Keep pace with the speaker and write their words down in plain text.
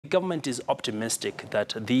The government is optimistic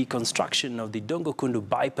that the construction of the Dongo Kundu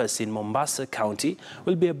bypass in Mombasa County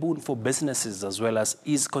will be a boon for businesses as well as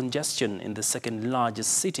ease congestion in the second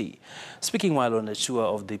largest city. Speaking while on a tour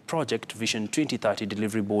of the project, Vision 2030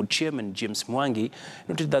 Delivery Board Chairman James Mwangi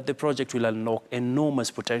noted that the project will unlock enormous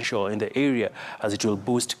potential in the area as it will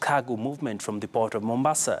boost cargo movement from the port of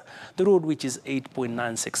Mombasa. The road, which is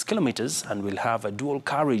 8.96 kilometers and will have a dual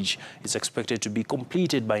carriage, is expected to be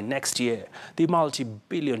completed by next year. The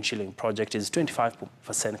multi-billion shilling project is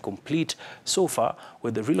 25% complete so far,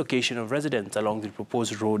 with the relocation of residents along the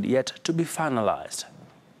proposed road yet to be finalized.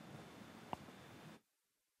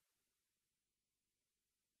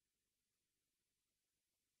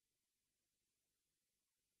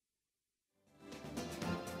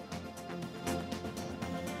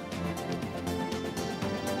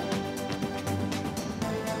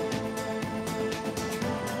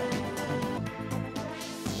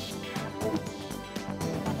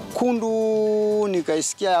 Kundu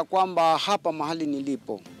nikaisikia ya kwamba hapa mahali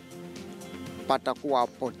nilipo patakuwa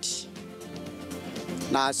poti,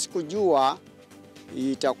 na sikujua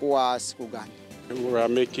itakuwa siku gani. We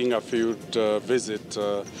are making a field visit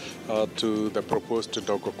to the proposed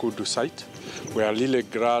Dongo Kundu site. We are really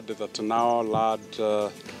glad that now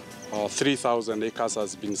 3,000 acres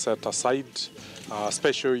has been set aside. A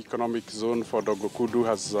special economic zone for Dongo Kundu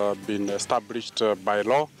has been established by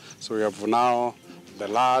law. So we have now the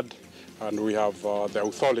land and we have the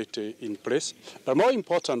authority in place. But more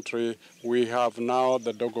importantly, we have now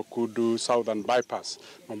the Dongo Kundu Southern Bypass,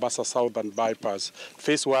 Mombasa Southern Bypass.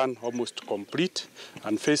 Phase 1 almost complete,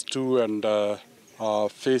 and Phase 2 and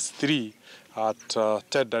Phase 3 at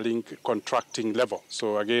tendering contracting level.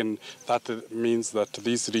 So again, that means that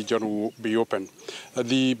this region will be open.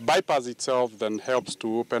 The bypass itself then helps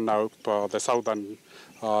to open up the southern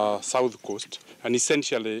south coast, and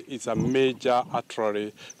essentially it's a major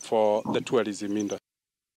artery for the tourism industry.